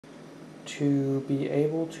to be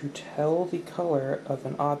able to tell the color of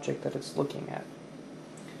an object that it's looking at.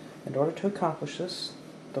 In order to accomplish this,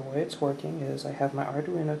 the way it's working is I have my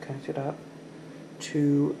Arduino connected up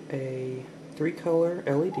to a 3-color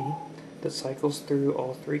LED that cycles through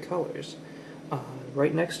all 3 colors.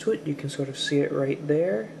 Right next to it, you can sort of see it right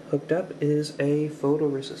there, hooked up, is a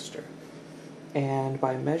photoresistor. And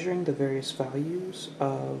by measuring the various values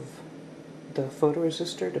of the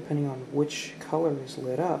photoresistor, depending on which color is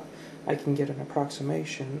lit up, I can get an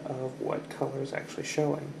approximation of what color is actually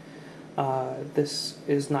showing. This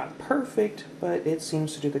is not perfect, but it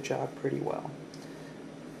seems to do the job pretty well.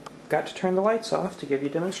 Got to turn the lights off to give you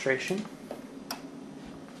a demonstration.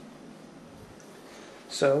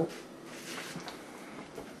 So,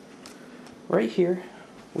 right here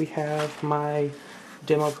we have my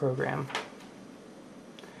demo program.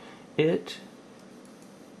 It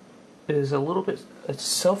is a little bit, it's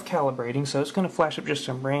self-calibrating, so it's going to flash up just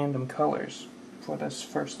some random colors for this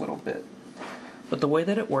first little bit. But the way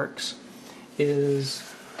that it works is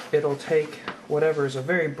it'll take whatever is a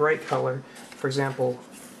very bright color, for example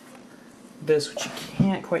this, which you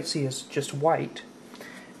can't quite see, is just white,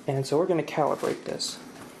 and so we're going to calibrate this.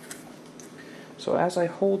 So as I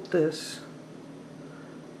hold this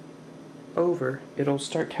over, it'll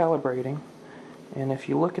start calibrating, and if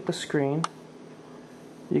you look at the screen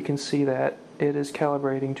you can see that it is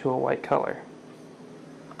calibrating to a white color.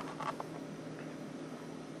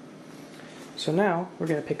 So now we're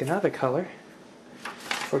going to pick another color,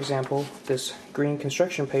 for example this green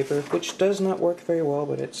construction paper, which does not work very well,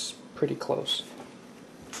 but it's pretty close.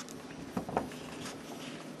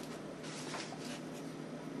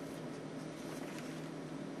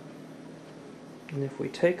 And if we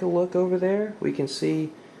take a look over there, we can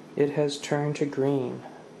see it has turned to green.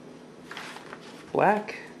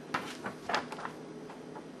 Black.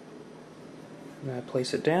 And I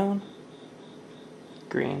place it down.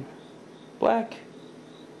 Green. Black.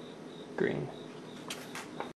 Green.